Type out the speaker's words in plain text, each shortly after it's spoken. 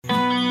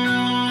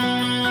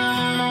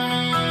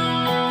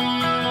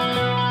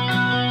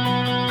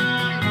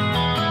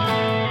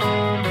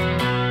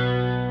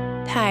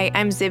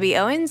I'm Zibby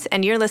Owens,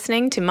 and you're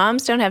listening to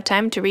Moms Don't Have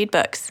Time to Read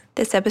Books.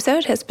 This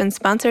episode has been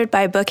sponsored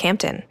by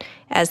Bookhampton.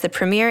 As the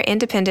premier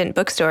independent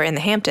bookstore in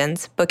the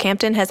Hamptons,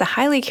 Bookhampton has a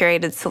highly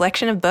curated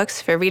selection of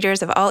books for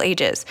readers of all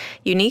ages,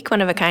 unique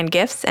one-of-a-kind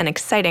gifts, and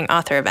exciting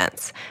author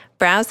events.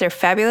 Browse their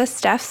fabulous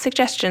staff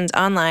suggestions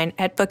online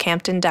at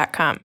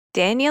bookhampton.com.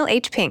 Daniel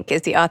H. Pink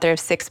is the author of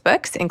 6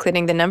 books,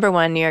 including the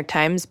 #1 New York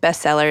Times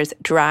bestsellers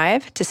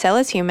Drive, To Sell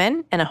Is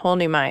Human, and A Whole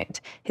New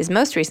Mind. His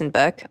most recent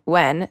book,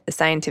 When, The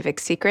Scientific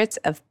Secrets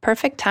of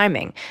Perfect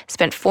Timing,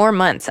 spent 4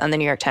 months on the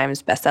New York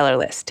Times bestseller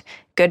list.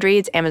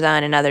 Goodreads,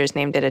 Amazon, and others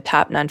named it a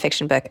top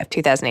nonfiction book of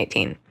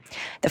 2018.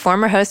 The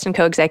former host and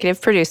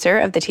co-executive producer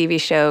of the TV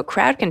show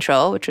Crowd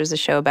Control, which was a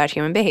show about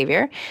human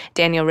behavior,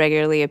 Daniel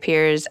regularly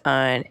appears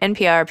on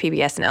NPR,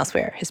 PBS, and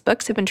elsewhere. His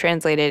books have been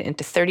translated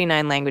into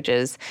 39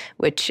 languages,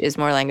 which is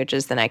more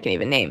languages than I can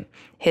even name.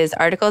 His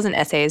articles and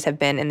essays have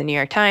been in the New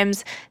York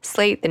Times,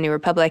 Slate, The New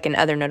Republic, and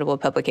other notable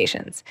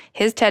publications.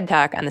 His TED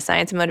Talk on the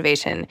science of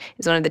motivation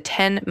is one of the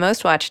 10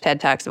 most watched TED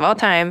Talks of all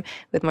time,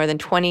 with more than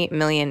 20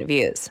 million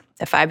views.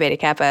 A Phi Beta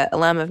Kappa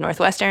alum of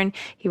Northwestern,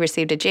 he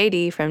received a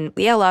JD from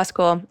Yale Law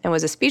School and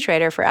was a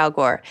speechwriter for Al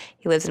Gore.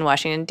 He lives in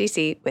Washington,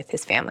 D.C. with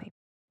his family.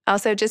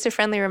 Also, just a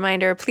friendly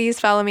reminder, please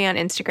follow me on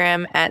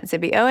Instagram at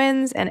Zibby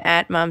Owens and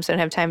at Moms Don't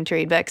Have Time to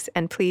Read Books,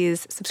 and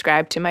please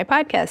subscribe to my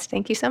podcast.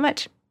 Thank you so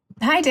much.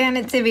 Hi, Dan.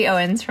 It's Zibby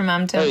Owens from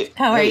Mom to. Hey,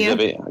 How are you?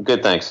 Zibby.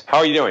 Good, thanks. How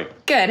are you doing?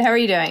 Good. How are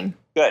you doing?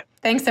 Good.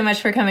 Thanks so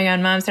much for coming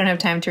on Moms Don't Have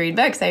Time to Read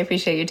Books. I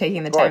appreciate you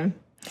taking the time.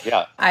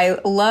 Yeah. I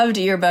loved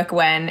your book,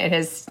 When. It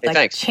has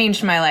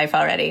changed my life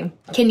already.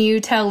 Can you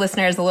tell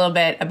listeners a little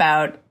bit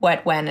about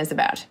what When is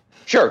about?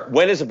 Sure.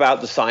 When is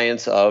about the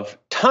science of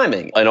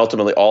timing and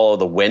ultimately all of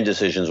the when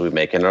decisions we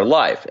make in our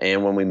life.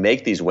 And when we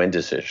make these when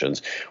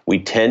decisions, we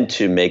tend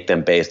to make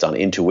them based on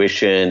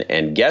intuition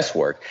and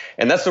guesswork.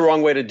 And that's the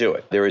wrong way to do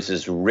it. There is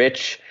this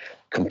rich,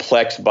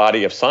 complex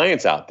body of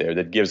science out there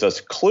that gives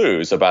us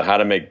clues about how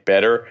to make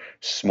better,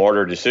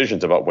 smarter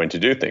decisions about when to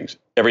do things.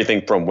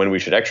 Everything from when we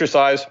should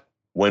exercise,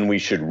 when we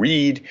should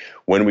read,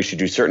 when we should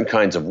do certain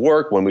kinds of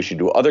work, when we should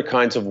do other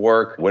kinds of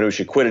work, when we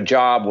should quit a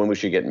job, when we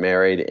should get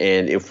married.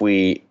 And if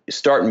we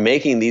start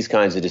making these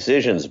kinds of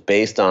decisions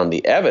based on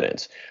the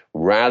evidence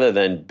rather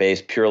than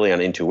based purely on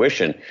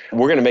intuition,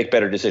 we're going to make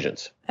better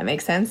decisions. That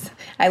makes sense.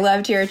 I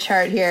loved your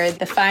chart here,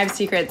 the 5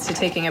 secrets to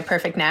taking a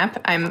perfect nap.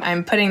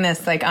 I'm putting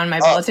this on my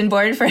bulletin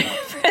board for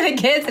the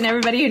kids and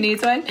everybody who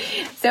needs one.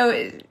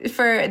 So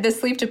for the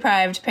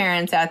sleep-deprived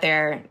parents out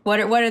there, what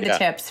are the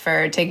tips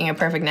for taking a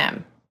perfect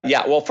nap?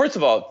 Yeah, well, first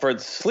of all, for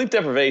sleep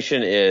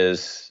deprivation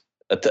is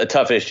a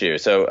tough issue.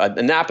 So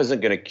a nap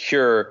isn't going to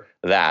cure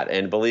that.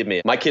 And believe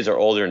me, my kids are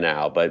older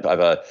now, but I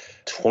have a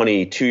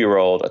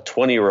 22-year-old, a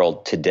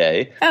 20-year-old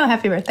today. Oh,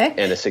 happy birthday.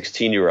 And a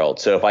 16-year-old.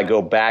 So if I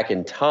go back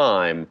in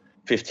time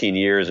 15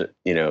 years,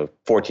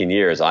 14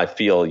 years, I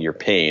feel your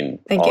pain.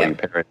 Thank you.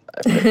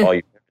 All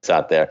you parents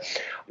out there.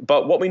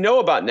 But what we know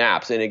about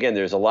naps, and again,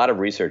 there's a lot of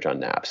research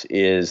on naps,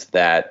 is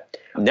that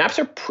naps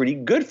are pretty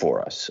good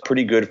for us,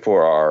 pretty good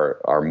for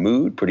our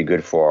mood, pretty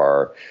good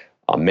for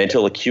our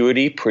mental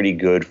acuity, pretty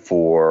good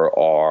for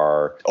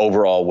our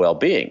overall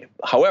well-being.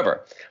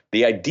 However,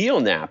 the ideal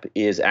nap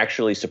is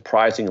actually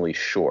surprisingly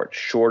short,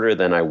 shorter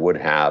than I would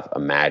have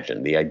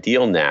imagined. The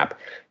ideal nap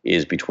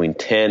is between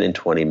 10 and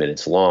 20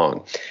 minutes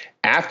long.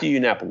 After you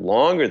nap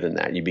longer than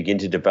that, you begin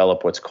to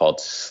develop what's called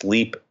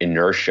sleep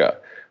inertia,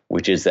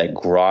 which is that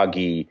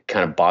groggy,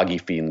 kind of boggy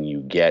feeling you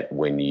get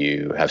when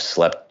you have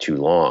slept too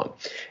long.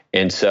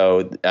 And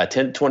so a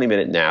 10 to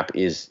 20-minute nap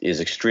is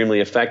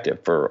extremely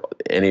effective for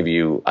any of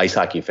you ice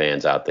hockey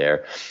fans out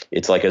there.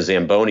 It's like a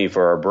Zamboni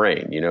for our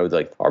brain.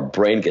 Like our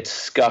brain gets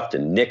scuffed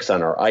and nicks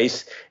on our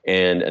ice,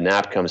 and a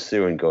nap comes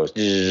through and goes,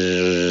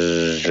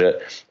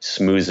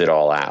 smooths it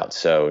all out.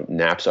 So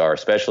naps are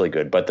especially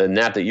good. But the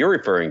nap that you're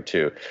referring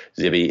to,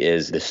 Zibby,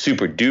 is the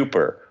super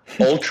duper,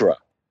 ultra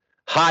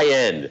high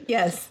end,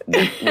 yes,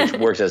 which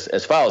works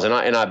as follows. And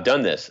I've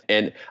done this,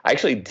 and I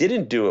actually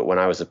didn't do it when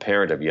I was a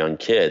parent of young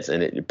kids,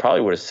 and it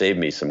probably would have saved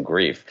me some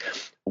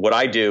grief. What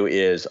I do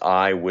is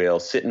I will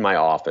sit in my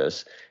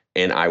office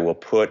and I will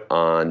put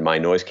on my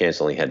noise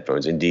canceling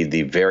headphones, indeed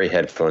the very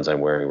headphones I'm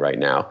wearing right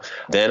now.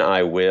 Then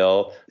I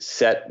will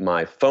set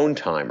my phone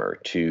timer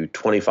to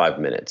 25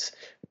 minutes,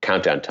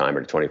 countdown timer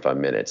to 25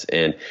 minutes.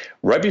 And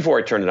right before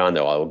I turn it on,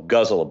 though, I will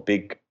guzzle a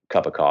big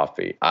cup of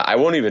coffee. I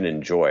won't even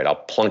enjoy it. I'll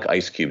plunk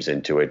ice cubes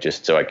into it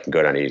just so I can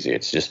go down easy.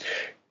 It's just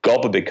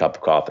gulp a big cup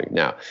of coffee.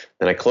 Now,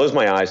 then I close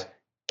my eyes,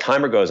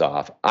 timer goes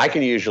off. I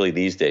can usually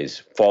these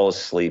days fall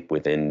asleep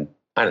within,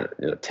 10,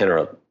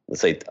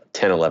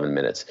 11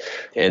 minutes.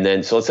 And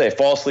then, so let's say I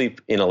fall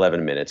asleep in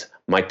 11 minutes.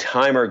 My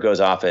timer goes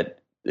off at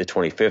the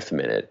 25th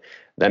minute.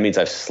 That means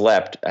I've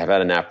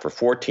had a nap for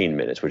 14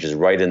 minutes, which is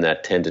right in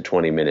that 10 to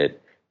 20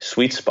 minute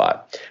sweet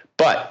spot.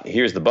 But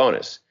here's the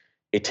bonus.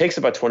 It takes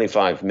about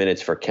 25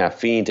 minutes for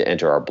caffeine to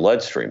enter our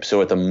bloodstream. So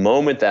at the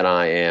moment that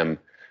I am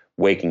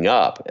waking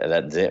up,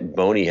 that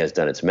Zamboni has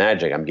done its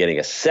magic, I'm getting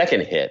a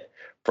second hit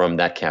from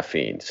that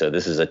caffeine. So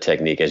this is a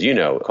technique, as you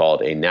know,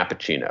 called a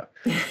nappuccino.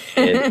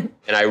 And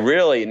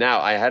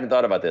I hadn't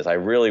thought about this. I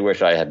really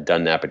wish I had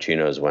done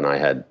nappuccinos when I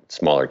had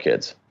smaller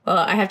kids. Well,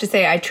 I have to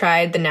say I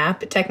tried the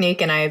nap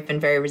technique and I've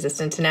been very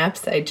resistant to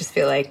naps. I just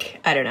feel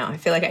like, I don't know, I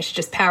feel like I should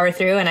just power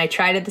through, and I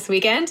tried it this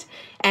weekend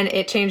and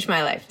it changed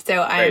my life.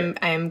 So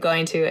I'm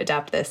going to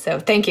adopt this. So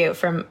thank you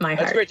from my heart.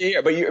 That's great to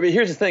hear. But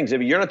here's the thing,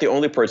 Zibby, you're not the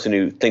only person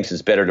who thinks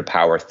it's better to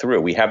power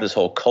through. We have this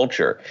whole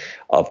culture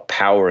of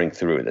powering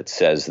through that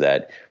says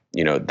that,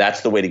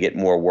 that's the way to get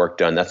more work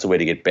done. That's the way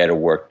to get better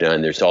work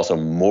done. There's also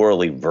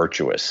morally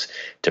virtuous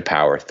to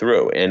power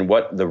through. And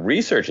what the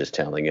research is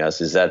telling us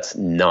is that's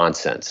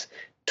nonsense.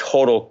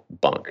 Total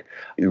bunk.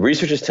 The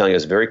research is telling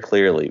us very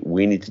clearly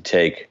we need to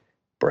take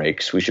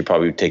breaks. We should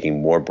probably be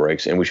taking more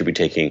breaks, and we should be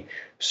taking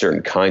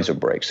certain kinds of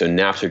breaks. So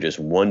naps are just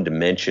one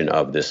dimension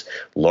of this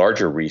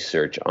larger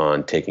research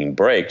on taking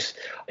breaks.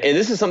 And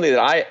this is something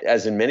that I,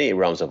 as in many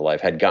realms of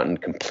life, had gotten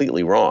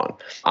completely wrong.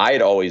 I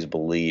had always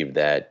believed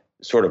that,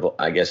 sort of,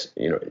 I guess,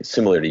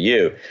 similar to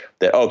you,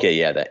 that,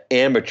 the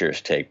amateurs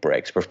take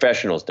breaks.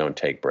 Professionals don't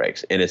take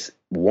breaks. And it's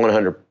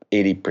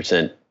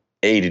 180%,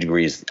 80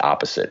 degrees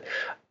opposite.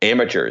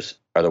 Amateurs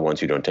are the ones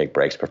who don't take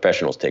breaks.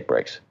 Professionals take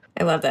breaks.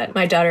 I love that.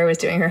 My daughter was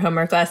doing her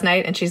homework last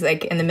night and she's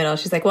like in the middle.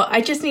 She's like, well,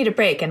 I just need a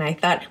break. And I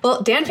thought,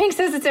 well, Dan Pink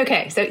says it's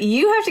okay. So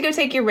you have to go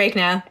take your break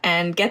now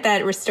and get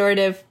that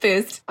restorative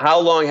boost. How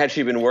long had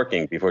she been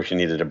working before she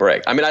needed a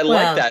break? I mean, I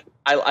like that.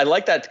 I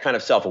like that kind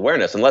of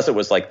self-awareness, unless it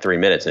was like 3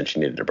 minutes and she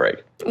needed a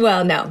break.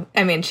 Well, no.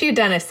 I mean, she had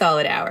done a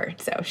solid hour.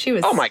 So she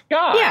was. Oh, my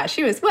God. Yeah,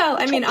 she was. Well,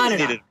 I mean, on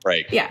and on. Needed a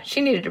break. Yeah,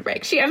 she needed a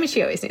break. She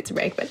always needs a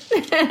break. But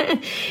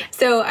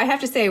so I have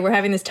to say, we're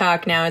having this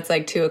talk now. It's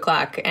like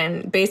 2:00.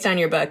 And based on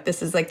your book,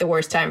 this is like the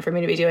worst time for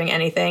me to be doing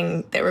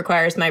anything that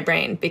requires my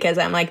brain, because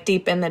I'm like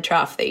deep in the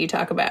trough that you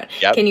talk about.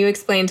 Yep. Can you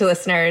explain to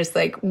listeners,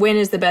 like, when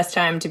is the best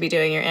time to be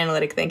doing your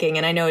analytic thinking?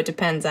 And I know it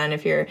depends on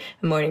if you're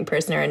a morning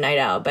person or a night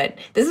owl, but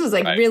this was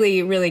like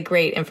really, really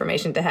great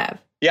information to have.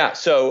 Yeah,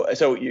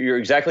 so you're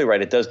exactly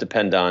right. It does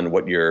depend on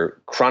what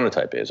your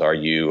chronotype is. Are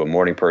you a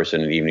morning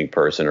person, an evening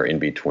person, or in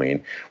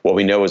between? What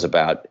we know is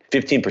about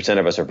 15%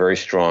 of us are very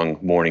strong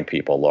morning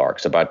people,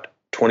 larks. About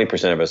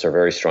 20% of us are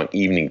very strong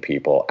evening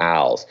people,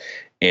 owls.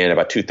 And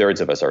about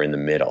 2/3 of us are in the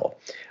middle.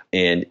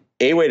 And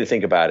a way to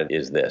think about it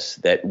is this,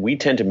 that we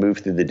tend to move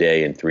through the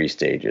day in 3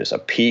 stages: a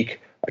peak,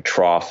 a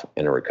trough,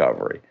 and a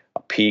recovery.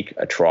 A peak,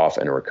 a trough,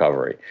 and a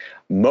recovery.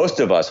 Most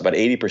of us, about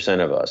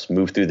 80% of us,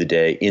 move through the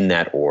day in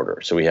that order.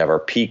 So we have our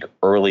peak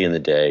early in the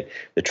day,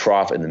 the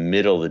trough in the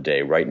middle of the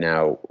day, right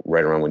now,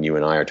 right around when you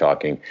and I are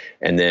talking,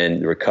 and then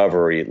the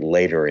recovery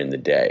later in the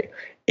day.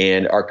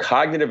 And our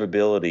cognitive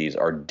abilities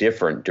are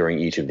different during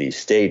each of these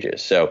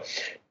stages. So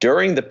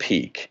during the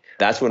peak,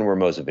 that's when we're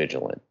most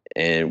vigilant.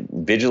 And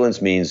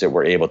vigilance means that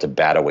we're able to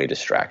bat away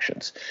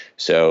distractions.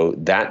 So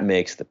that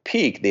makes the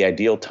peak the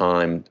ideal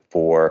time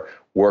for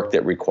work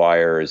that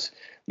requires,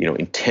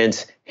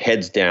 intense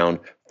heads down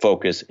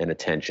focus and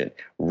attention,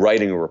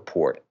 writing a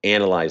report,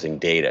 analyzing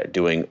data,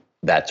 doing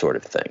that sort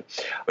of thing,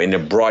 in a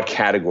broad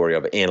category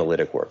of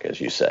analytic work,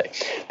 as you say.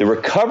 The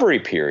recovery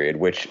period,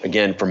 which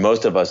again, for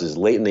most of us is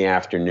late in the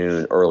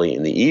afternoon, early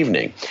in the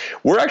evening,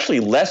 we're actually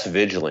less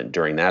vigilant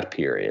during that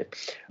period,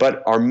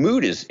 but our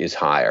mood is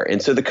higher.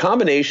 And so the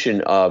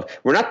combination of,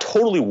 we're not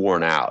totally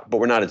worn out, but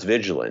we're not as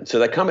vigilant. So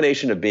that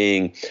combination of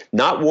being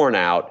not worn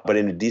out, but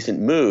in a decent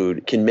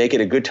mood can make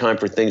it a good time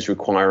for things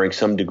requiring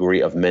some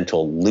degree of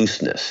mental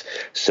looseness.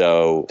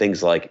 So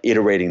things like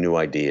iterating new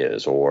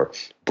ideas or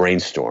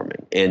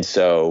brainstorming. And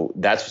so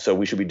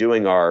we should be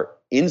doing our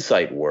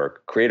insight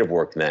work, creative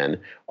work then,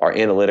 our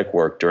analytic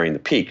work during the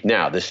peak.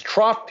 Now, this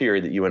trough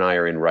period that you and I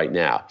are in right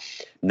now,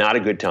 not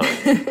a good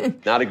time.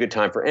 Not a good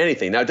time for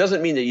anything. Now, it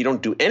doesn't mean that you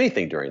don't do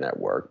anything during that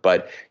work,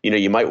 but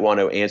you might want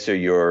to answer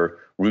your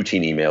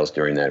routine emails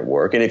during that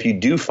work. And if you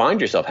do find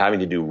yourself having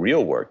to do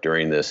real work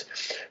during this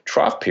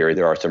trough period,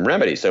 there are some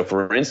remedies. So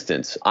for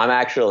instance, I'm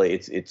actually,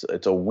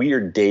 it's a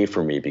weird day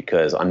for me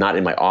because I'm not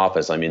in my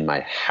office, I'm in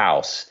my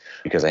house,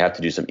 because I have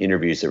to do some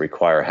interviews that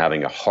require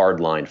having a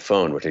hardline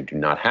phone, which I do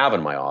not have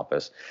in my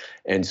office.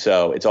 And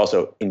so it's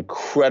also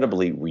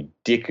incredibly,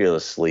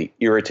 ridiculously,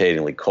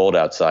 irritatingly cold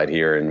outside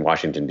here in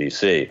Washington,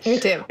 D.C. Me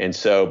too. And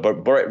so, but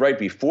right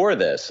before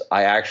this,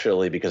 I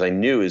actually, because I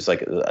knew it was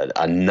like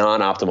a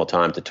non-optimal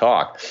time to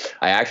talk,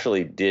 I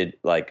actually did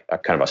like a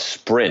kind of a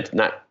sprint,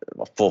 not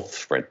a full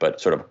sprint,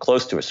 but sort of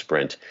close to a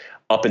sprint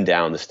up and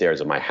down the stairs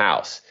of my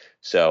house.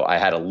 So I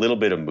had a little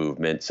bit of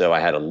movement. So I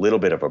had a little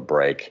bit of a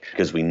break,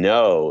 because we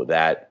know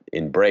that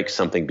in breaks,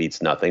 something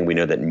beats nothing. We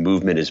know that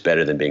movement is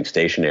better than being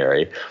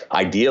stationary.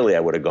 Ideally,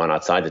 I would have gone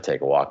outside to take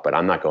a walk, but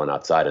I'm not going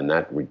outside in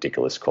that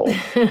ridiculous cold.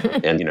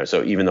 And,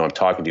 so even though I'm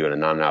talking to you at a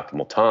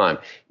non-optimal time,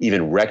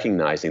 even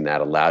recognizing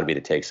that allowed me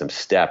to take some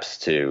steps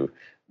to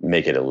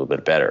make it a little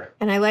bit better.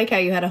 And I like how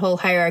you had a whole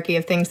hierarchy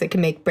of things that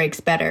can make breaks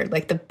better.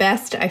 Like the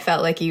best I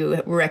felt like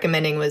you were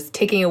recommending was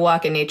taking a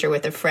walk in nature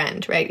with a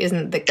friend, right?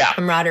 Isn't the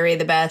camaraderie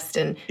the best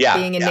and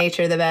being in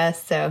nature the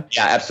best? So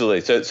yeah,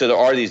 absolutely. So there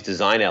are these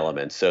design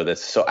elements. So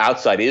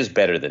outside is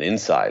better than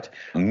inside.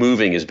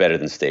 Moving is better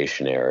than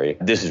stationary.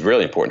 This is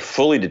really important.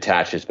 Fully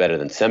detached is better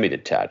than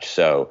semi-detached.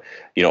 So,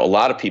 a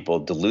lot of people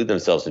delude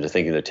themselves into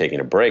thinking they're taking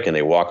a break, and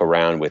they walk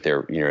around with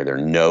their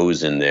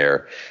nose in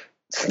their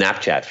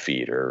Snapchat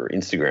feed or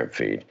Instagram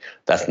feed.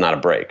 That's not a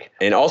break.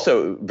 And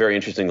also, very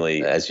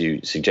interestingly, as you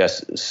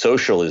suggest,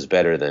 social is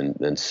better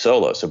than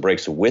solo. So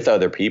breaks with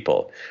other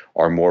people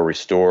are more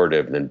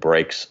restorative than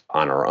breaks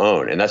on our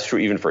own. And that's true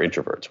even for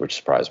introverts, which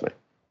surprised me.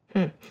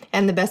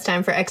 And the best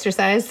time for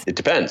exercise? It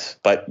depends,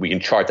 but we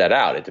can chart that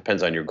out. It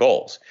depends on your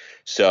goals.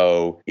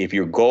 So if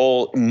your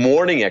goal,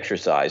 morning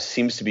exercise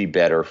seems to be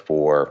better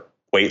for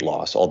weight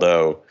loss,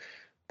 although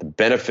the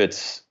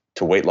benefits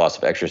to weight loss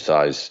of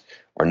exercise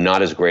are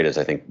not as great as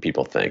I think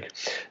people think.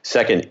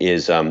 Second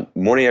is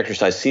morning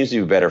exercise seems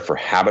to be better for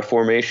habit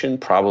formation,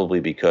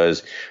 probably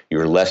because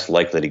you're less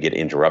likely to get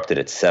interrupted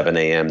at 7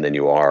 a.m. than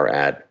you are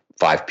at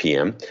 5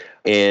 p.m.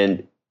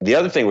 And the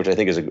other thing, which I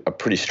think is a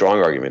pretty strong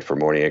argument for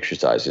morning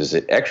exercise, is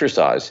that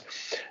exercise,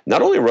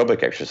 not only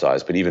aerobic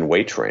exercise, but even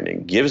weight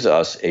training, gives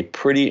us a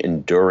pretty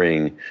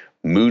enduring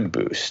mood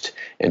boost.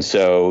 And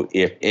so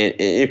if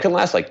it can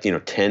last like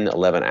 10,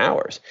 11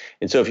 hours.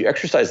 And so if you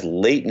exercise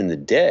late in the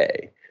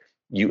day,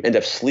 you end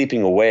up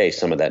sleeping away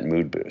some of that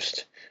mood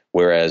boost.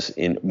 Whereas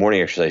in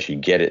morning exercise, you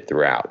get it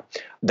throughout.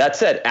 That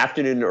said,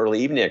 afternoon and early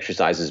evening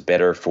exercise is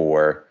better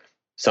for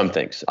some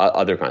things,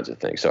 other kinds of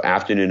things. So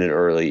afternoon and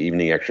early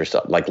evening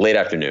exercise, like late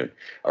afternoon,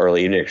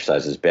 early evening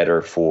exercise is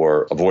better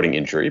for avoiding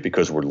injury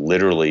because we're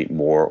literally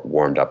more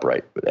warmed up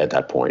right at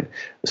that point.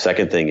 The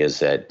second thing is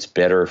that it's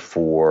better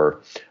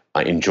for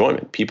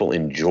enjoyment. People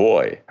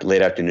enjoy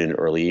late afternoon and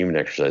early evening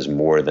exercise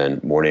more than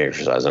morning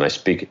exercise. And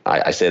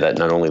I say that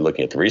not only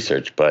looking at the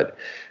research, but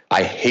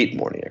I hate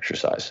morning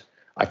exercise.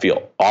 I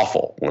feel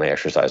awful when I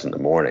exercise in the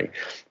morning.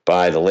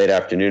 By the late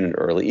afternoon and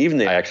early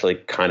evening, I actually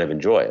kind of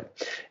enjoy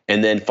it.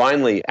 And then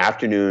finally,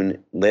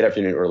 late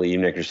afternoon, early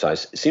evening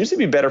exercise seems to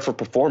be better for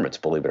performance,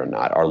 believe it or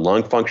not. Our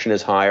lung function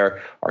is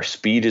higher, our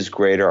speed is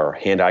greater, our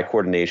hand-eye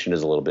coordination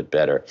is a little bit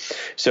better.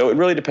 So it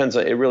really depends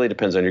on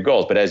your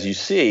goals. But as you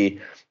see,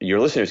 your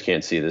listeners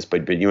can't see this,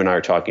 but you and I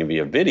are talking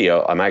via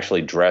video. I'm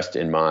actually dressed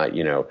in my,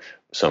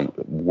 some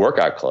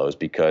workout clothes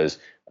because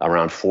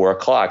around 4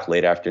 o'clock,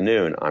 late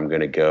afternoon, I'm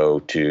going to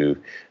go to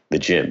the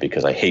gym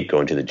because I hate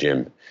going to the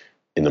gym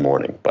in the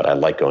morning, but I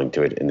like going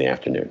to it in the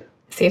afternoon.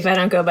 See, if I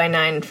don't go by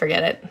 9,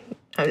 forget it.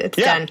 It's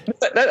done.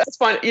 That's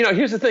fine.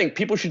 Here's the thing.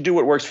 People should do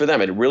what works for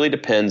them. It really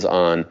depends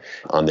on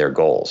their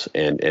goals.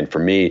 And for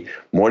me,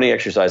 morning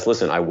exercise,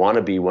 listen, I want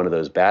to be one of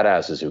those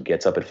badasses who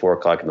gets up at 4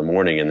 o'clock in the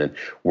morning and then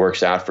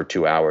works out for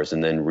 2 hours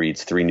and then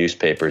reads 3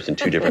 newspapers in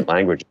 2 different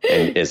languages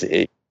and is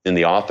in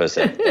the office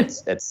at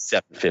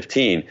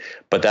 7:15.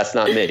 But that's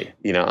not me.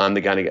 I'm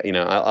the guy,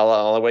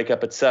 I'll wake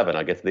up at 7.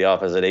 I'll get to the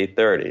office at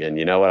 8:30. And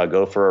you know what? I'll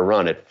go for a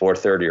run at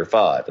 4:30 or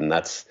 5. And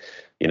that's,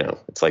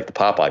 it's like the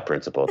Popeye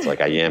principle. It's like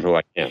I am who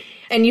I am.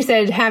 And you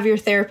said have your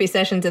therapy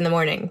sessions in the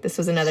morning. This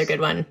was another good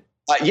one.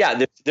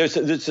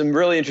 There's some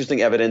really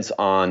interesting evidence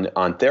on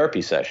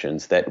therapy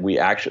sessions that we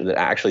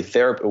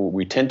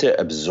tend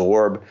to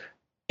absorb.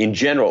 In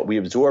general, we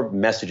absorb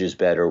messages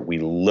better. We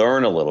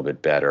learn a little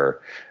bit better.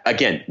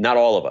 Again, not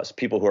all of us.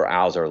 People who are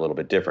owls are a little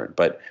bit different,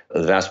 but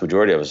the vast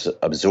majority of us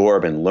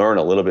absorb and learn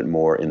a little bit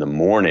more in the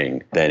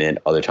morning than in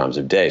other times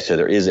of day. So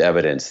there is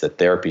evidence that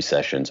therapy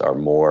sessions are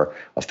more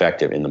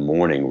effective in the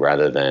morning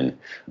rather than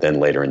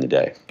later in the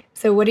day.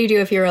 So what do you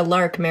do if you're a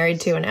lark married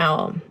to an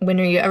owl? When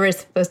are you ever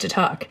supposed to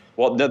talk?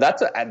 Well, no,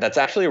 that's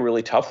actually a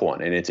really tough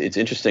one, and it's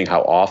interesting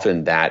how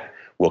often that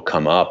will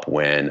come up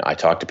when I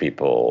talk to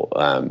people,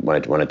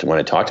 when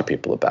I talk to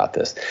people about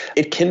this.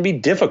 It can be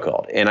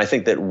difficult. And I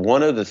think that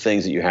one of the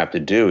things that you have to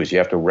do is you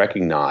have to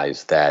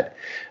recognize that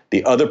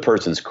the other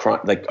person's a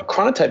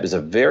chronotype is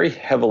a very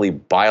heavily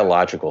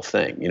biological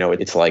thing.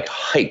 It's like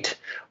height,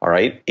 all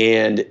right?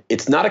 And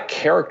it's not a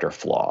character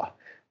flaw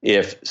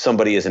if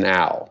somebody is an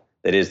owl.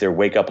 That is, they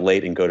wake up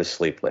late and go to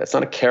sleep late. It's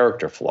not a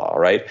character flaw,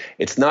 right?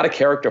 It's not a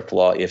character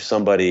flaw if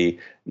somebody,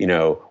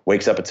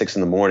 wakes up at 6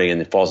 in the morning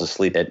and then falls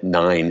asleep at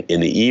 9 in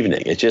the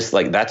evening. It's just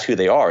like that's who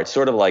they are. It's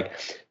sort of like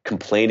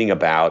complaining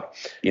about,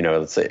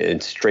 let's say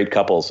in straight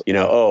couples,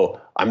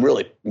 oh, I'm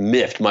really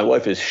miffed. My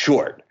wife is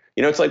short.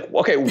 It's like,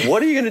 okay,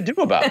 what are you going to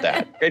do about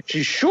that?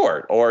 She's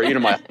short. Or,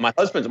 my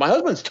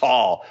husband's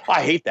tall.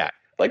 I hate that.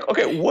 Like,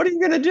 okay, what are you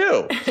going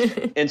to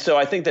do? And so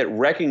I think that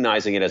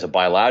recognizing it as a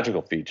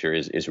biological feature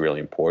is really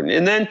important.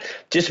 And then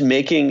just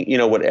making,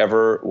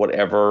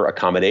 whatever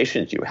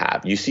accommodations you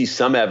have. You see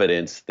some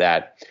evidence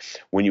that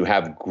when you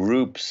have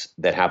groups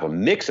that have a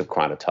mix of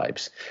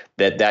chronotypes,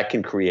 that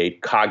can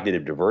create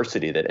cognitive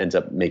diversity that ends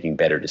up making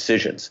better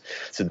decisions.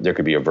 So there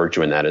could be a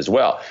virtue in that as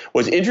well.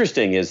 What's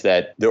interesting is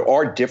that there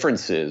are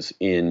differences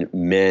in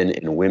men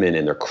and women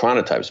and their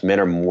chronotypes.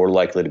 Men are more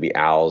likely to be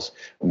owls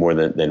more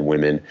than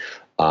women.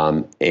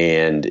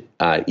 And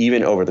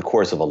even over the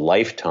course of a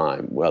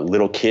lifetime, well,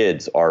 little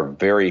kids are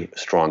very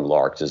strong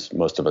larks, as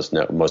most of us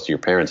know, most of your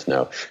parents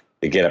know.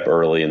 They get up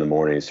early in the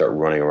morning and start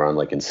running around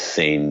like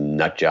insane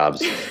nut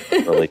jobs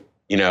early,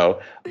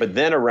 But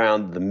then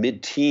around the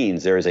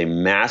mid-teens, there is a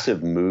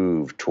massive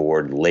move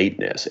toward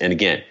lateness. And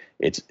again,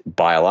 it's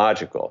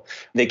biological.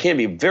 They can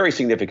be very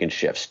significant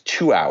shifts,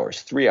 2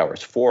 hours, 3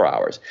 hours, 4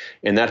 hours.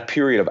 And that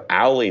period of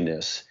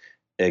owliness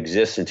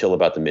exists until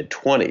about the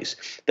mid-20s.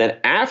 Then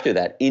after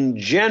that, in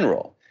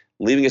general,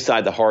 leaving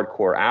aside the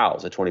hardcore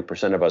owls, the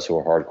 20% of us who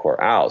are hardcore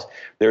owls,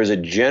 there is a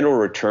general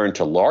return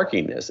to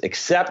larkiness,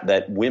 except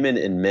that women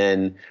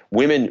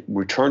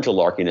return to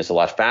larkiness a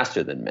lot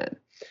faster than men.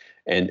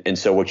 And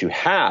so what you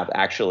have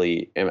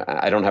actually, and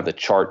I don't have the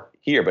chart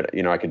here, but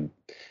I could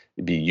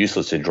be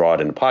useless to draw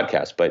it in a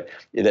podcast. But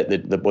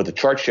what the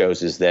chart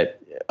shows is that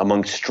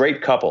among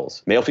straight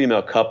couples,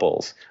 male-female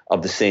couples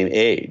of the same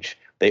age,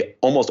 they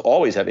almost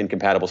always have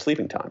incompatible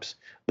sleeping times.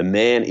 The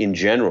man in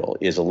general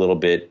is a little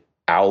bit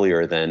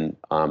owlier than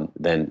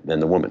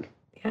the woman.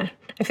 Yeah.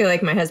 I feel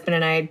like my husband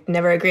and I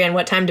never agree on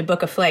what time to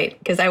book a flight,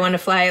 because I want to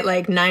fly at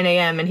like 9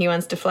 a.m. and he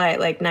wants to fly at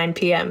like 9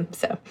 p.m.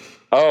 So,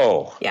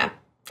 yeah,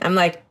 I'm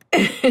like,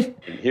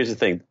 here's the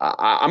thing.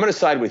 I'm going to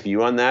side with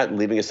you on that,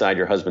 leaving aside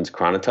your husband's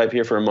chronotype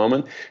here for a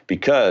moment,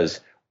 because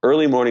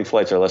early morning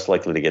flights are less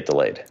likely to get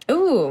delayed.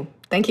 Ooh,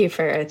 thank you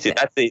for See,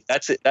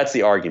 that's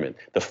the argument.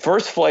 The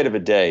first flight of a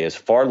day is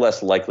far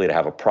less likely to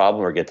have a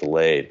problem or get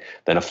delayed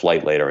than a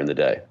flight later in the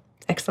day.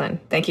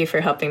 Excellent. Thank you for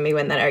helping me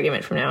win that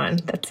argument from now on.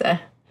 That's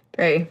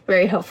very,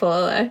 very helpful.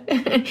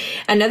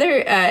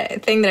 Another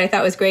thing that I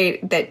thought was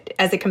great, that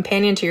as a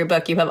companion to your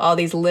book, you have all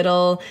these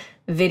little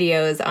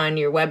videos on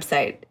your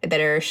website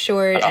that are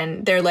short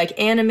and they're like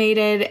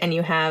animated, and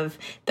you have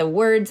the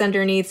words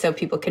underneath so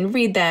people can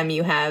read them.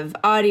 You have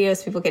audio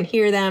so people can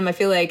hear them. I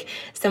feel like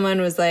someone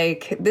was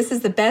like, this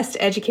is the best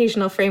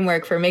educational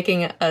framework for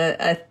making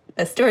a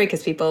story,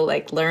 because people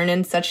like learn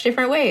in such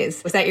different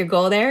ways. Was that your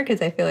goal there?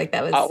 Because I feel like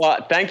that was... well,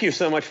 thank you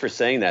so much for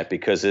saying that,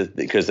 because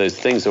those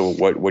things are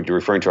what you're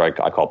referring to, I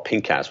call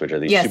pinkcasts, which are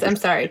these... Yes, I'm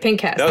sorry,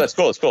 pinkcasts. No, that's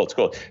cool. It's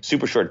cool.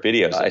 Super short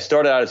videos. I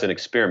started out as an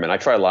experiment. I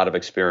try a lot of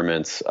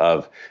experiments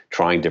of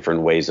trying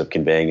different ways of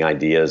conveying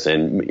ideas,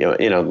 and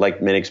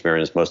like many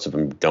experiments, most of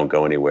them don't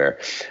go anywhere.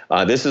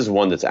 This is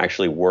one that's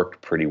actually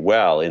worked pretty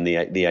well. And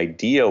the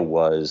idea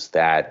was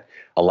that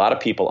a lot of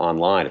people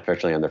online,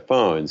 especially on their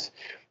phones,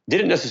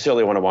 didn't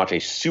necessarily want to watch a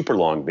super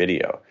long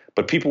video,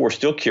 but people were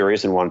still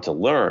curious and wanted to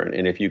learn.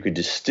 And if you could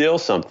distill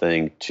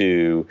something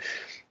to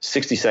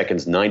 60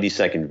 seconds,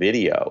 90-second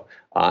video,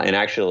 and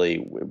actually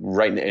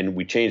and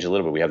we changed a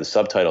little bit. We have the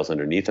subtitles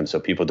underneath them so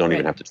people don't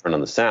even have to turn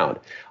on the sound.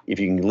 If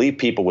you can leave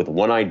people with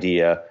one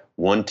idea,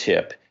 one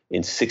tip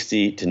in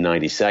 60 to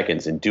 90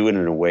 seconds and do it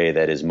in a way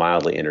that is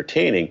mildly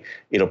entertaining,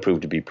 it'll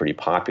prove to be pretty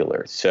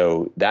popular.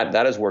 So that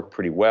has worked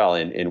pretty well.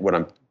 And what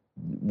I'm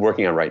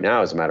working on right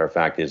now, as a matter of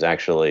fact, is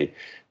actually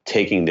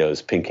taking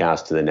those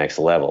pinkcasts to the next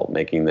level,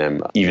 making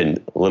them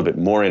even a little bit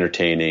more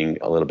entertaining,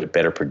 a little bit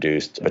better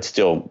produced, but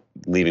still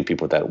leaving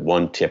people with that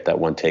one tip, that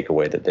one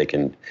takeaway that they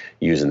can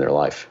use in their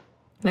life.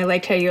 And I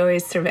liked how you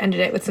always sort of ended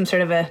it with some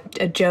sort of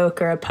a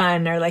joke or a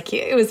pun, or like,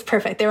 it was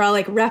perfect. They were all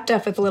like wrapped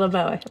up with a little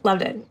bow. I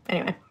loved it.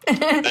 Anyway,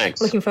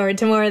 thanks. Looking forward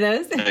to more of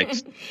those.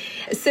 Thanks.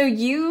 So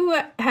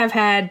you have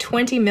had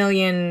 20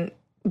 million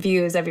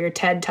views of your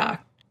TED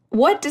Talk.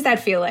 What does that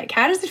feel like?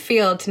 How does it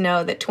feel to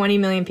know that 20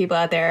 million people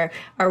out there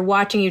are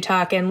watching you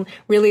talk and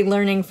really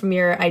learning from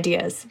your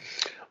ideas?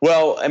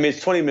 Well, I mean, it's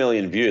 20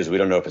 million views. We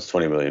don't know if it's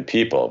 20 million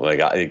people. Like,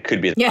 it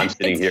could be that I'm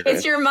sitting here.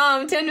 It's your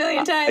mom 10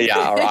 million times.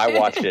 Yeah, or I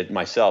watched it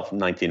myself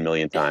 19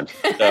 million times.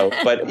 So,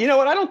 but you know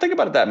what? I don't think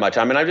about it that much.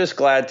 I mean, I'm just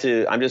glad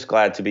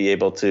to be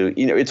able to,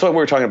 it's what we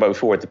were talking about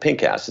before with the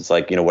Pinkcast. It's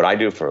like, what I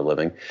do for a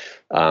living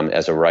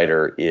as a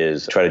writer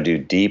is try to do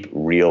deep,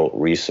 real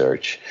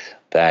research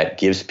that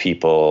gives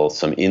people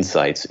some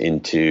insights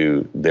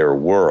into their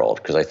world.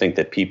 Because I think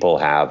that people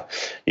have,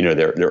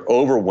 they're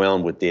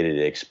overwhelmed with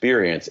day-to-day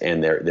experience,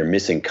 and they're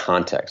missing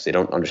context. They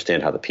don't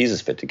understand how the pieces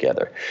fit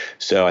together.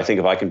 So I think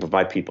if I can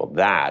provide people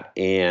that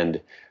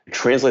and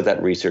translate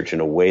that research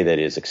in a way that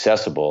is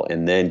accessible,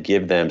 and then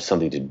give them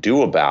something to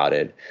do about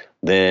it,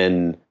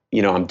 then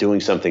I'm doing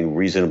something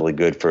reasonably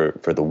good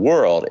for the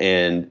world.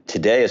 And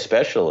today,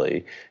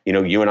 especially,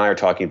 you and I are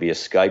talking via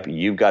Skype.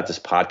 You've got this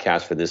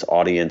podcast for this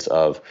audience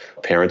of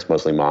parents,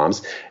 mostly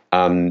moms.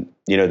 There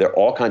are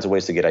all kinds of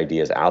ways to get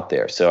ideas out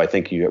there. So I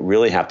think you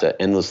really have to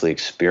endlessly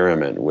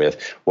experiment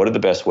with what are the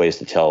best ways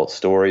to tell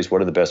stories?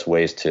 What are the best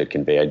ways to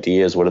convey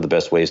ideas? What are the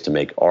best ways to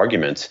make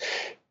arguments?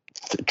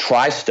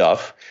 Try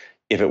stuff.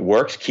 If it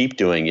works, keep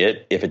doing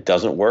it. If it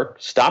doesn't work,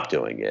 stop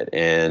doing it.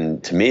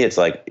 And to me, it's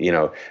like,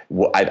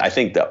 I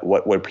think that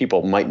what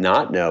people might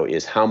not know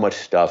is how much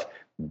stuff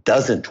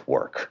doesn't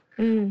work.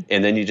 And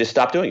then you just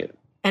stop doing it.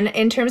 And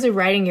in terms of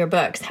writing your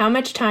books, how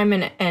much time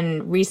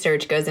and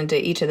research goes into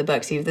each of the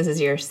books? This is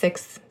your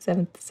sixth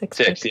book?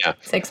 Yeah.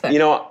 Sixth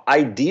book.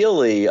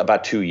 Ideally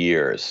about 2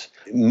 years.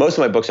 Most of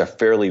my books are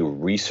fairly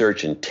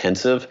research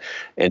intensive.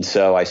 And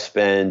so I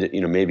spend,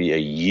 maybe a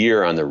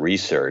year on the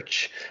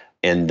research.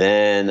 And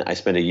then I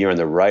spent a year on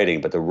the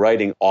writing, but the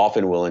writing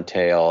often will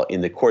entail,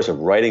 in the course of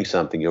writing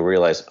something, you'll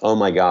realize, oh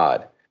my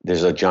God,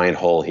 there's a giant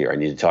hole here. I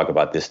need to talk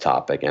about this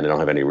topic and I don't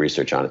have any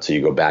research on it. So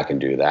you go back and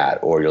do that.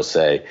 Or you'll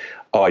say,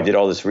 oh, I did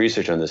all this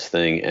research on this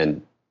thing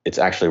and it's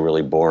actually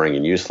really boring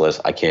and useless.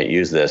 I can't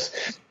use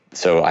this.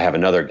 So I have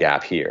another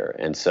gap here.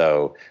 And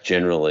so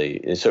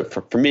generally, so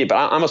for me, but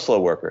I'm a slow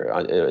worker.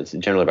 It's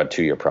generally about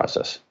a 2-year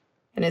process.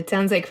 And it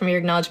sounds like from your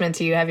acknowledgments,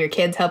 you have your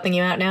kids helping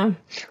you out now?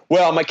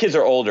 Well, my kids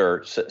are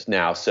older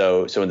now.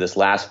 So in this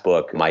last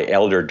book, my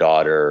elder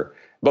daughter,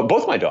 but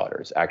both my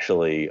daughters,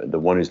 actually, the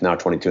one who's now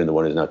 22 and the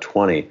one who's now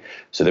 20,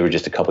 so they were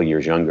just a couple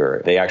years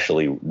younger. They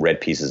actually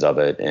read pieces of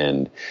it.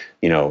 And,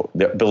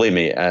 believe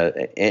me,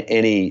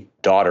 any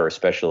daughter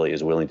especially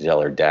is willing to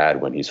tell her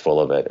dad when he's full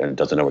of it and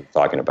doesn't know what he's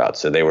talking about.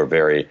 So they were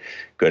very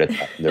good at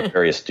that. They're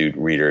very astute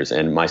readers.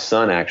 And my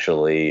son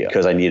actually,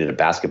 because I needed a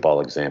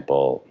basketball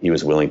example, he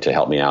was willing to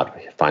help me out.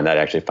 I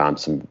actually found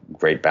some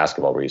great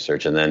basketball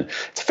research. And then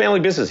it's a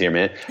family business here,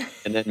 man.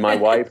 And then my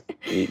wife,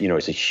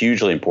 is a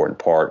hugely important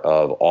part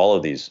of all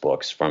of these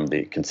books, from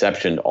the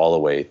conception all the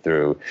way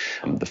through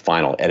the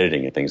final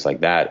editing and things like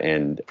that.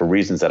 And for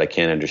reasons that I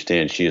can't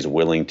understand, she is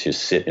willing to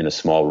sit in a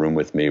small room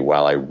with me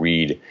while I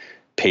read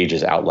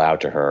pages out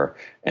loud to her,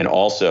 and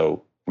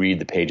also read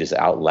the pages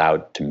out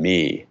loud to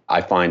me.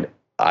 I find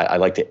I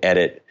like to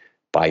edit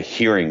by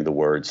hearing the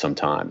words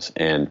sometimes.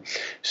 And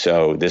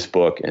so this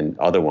book and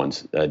other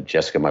ones,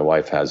 Jessica, my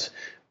wife, has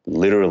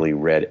literally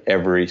read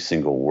every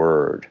single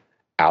word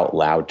out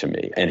loud to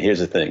me. And here's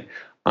the thing.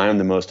 I am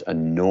the most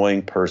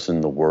annoying person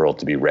in the world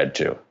to be read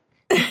to,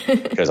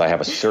 because I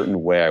have a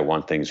certain way I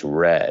want things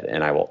read,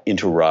 and I will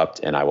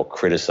interrupt and I will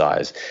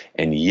criticize.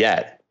 And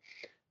yet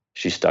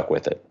she stuck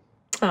with it.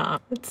 Oh,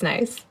 that's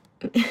nice.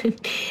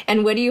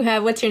 And what do you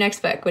have? What's your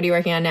next book? What are you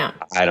working on now?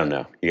 I don't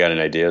know. You got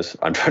any ideas?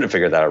 I'm trying to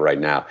figure that out right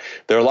now.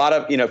 There are a lot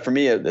of, for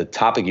me, the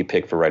topic you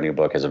pick for writing a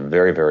book has a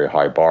very, very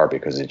high bar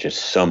because it's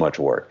just so much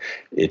work.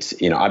 It's,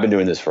 I've been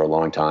doing this for a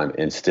long time,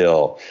 and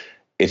still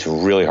it's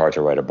really hard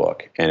to write a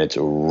book, and it's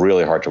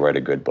really hard to write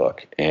a good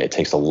book. And it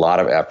takes a lot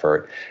of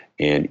effort.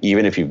 And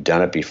even if you've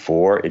done it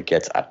before, it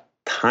gets a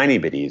tiny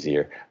bit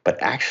easier, but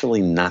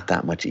actually not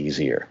that much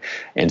easier.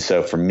 And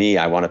so for me,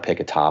 I want to pick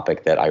a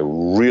topic that I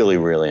really,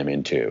 really am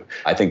into.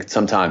 I think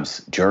sometimes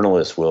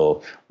journalists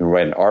will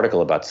write an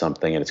article about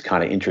something and it's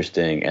kind of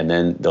interesting, and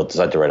then they'll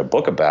decide to write a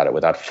book about it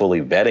without fully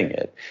vetting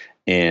it.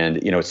 And,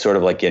 it's sort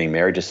of like getting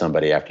married to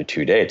somebody after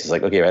 2 dates. It's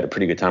like, okay, I had a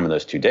pretty good time in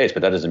those 2 days,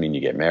 but that doesn't mean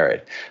you get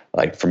married.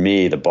 Like for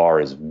me, the bar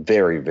is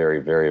very, very,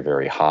 very,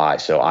 very high.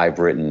 So I've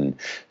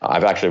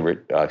actually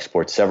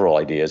explored several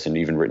ideas and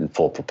even written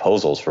full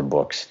proposals for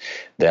books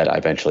that I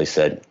eventually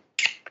said,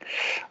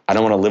 I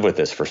don't want to live with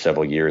this for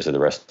several years of the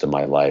rest of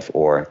my life,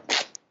 or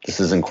this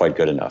isn't quite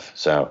good enough.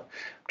 So I'm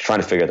trying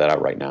to figure that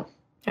out right now.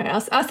 All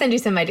right, I'll send you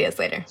some ideas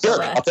later.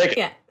 Sure, I'll take it.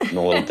 Yeah. I'm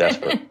a little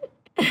desperate.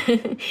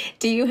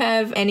 Do you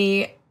have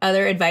any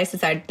other advice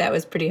aside? That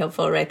was pretty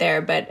helpful right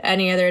there, but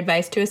any other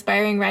advice to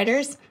aspiring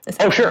writers?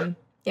 Oh, sure.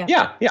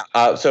 Yeah.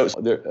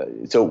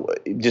 So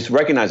just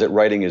recognize that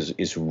writing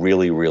is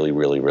really, really,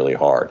 really, really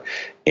hard.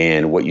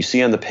 And what you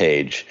see on the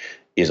page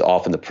is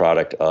often the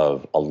product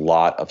of a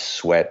lot of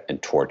sweat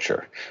and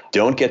torture.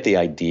 Don't get the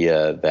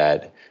idea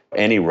that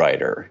any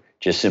writer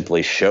just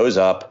simply shows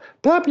up,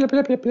 blah, blah,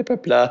 blah, blah, blah, blah,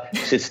 blah,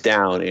 sits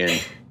down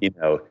and,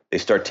 they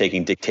start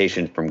taking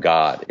dictation from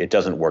God. It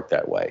doesn't work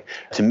that way.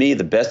 To me,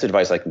 the best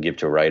advice I can give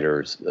to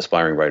writers,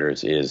 aspiring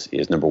writers,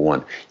 is number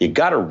one, you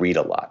got to read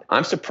a lot.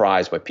 I'm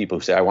surprised by people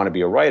who say, I want to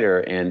be a writer,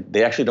 and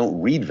they actually don't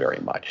read very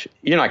much.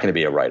 You're not going to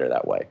be a writer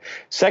that way.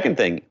 Second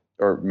thing,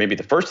 or maybe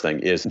the first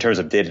thing, is in terms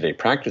of day-to-day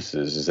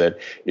practices, is that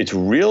it's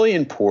really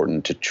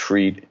important to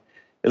treat,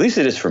 at least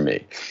it is for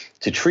me,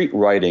 to treat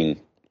writing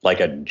like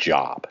a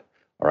job,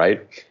 all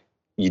right?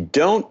 You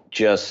don't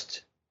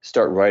just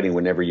start writing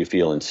whenever you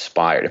feel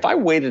inspired. If I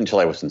waited until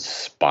I was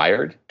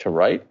inspired to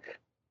write,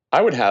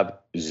 I would have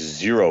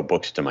 0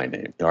 books to my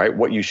name. All right.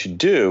 What you should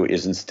do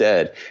is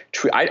instead,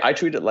 I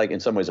treat it like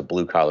in some ways a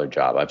blue collar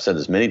job. I've said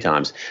this many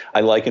times.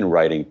 I liken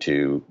writing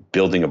to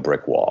building a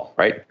brick wall,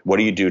 right? What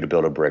do you do to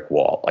build a brick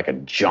wall? Like a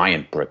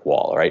giant brick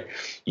wall, right?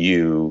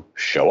 You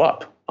show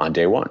up on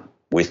day one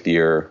with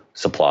your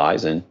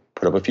supplies and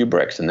put up a few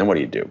bricks. And then what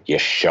do? You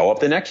show up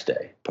the next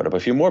day, put up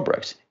a few more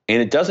bricks.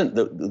 And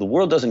the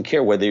world doesn't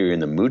care whether you're in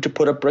the mood to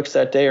put up bricks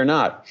that day or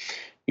not.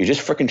 You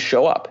just freaking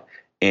show up.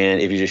 And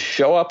if you just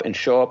show up and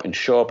show up and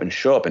show up and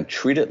show up and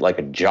treat it like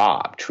a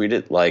job, treat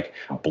it like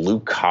a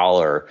blue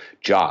collar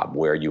job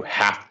where you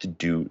have to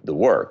do the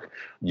work,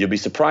 you'll be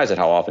surprised at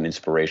how often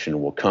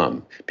inspiration will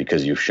come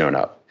because you've shown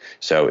up.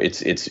 So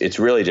it's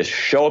really just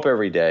show up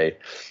every day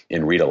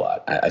and read a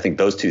lot. I think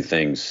those two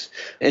things.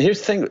 And here's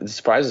the thing that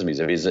surprises me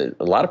is that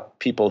a lot of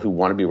people who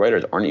want to be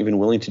writers aren't even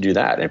willing to do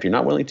that. And if you're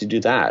not willing to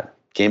do that,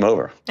 game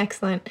over.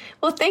 Excellent.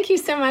 Well, thank you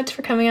so much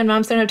for coming on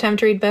Moms Don't Have Time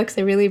to Read Books.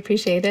 I really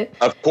appreciate it.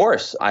 Of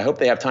course. I hope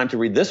they have time to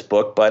read this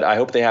book, but I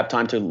hope they have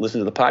time to listen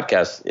to the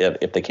podcast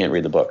if they can't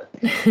read the book.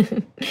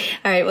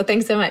 All right. Well,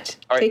 thanks so much.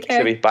 All right, Take care.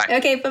 Sibby, bye.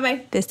 Okay,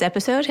 bye-bye. This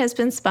episode has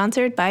been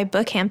sponsored by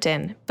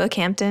Bookhampton,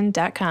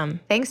 bookhampton.com.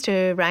 Thanks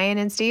to Ryan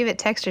and Steve at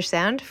Texture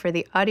Sound for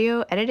the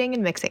audio editing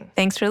and mixing.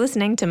 Thanks for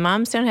listening to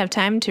Moms Don't Have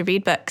Time to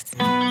Read Books.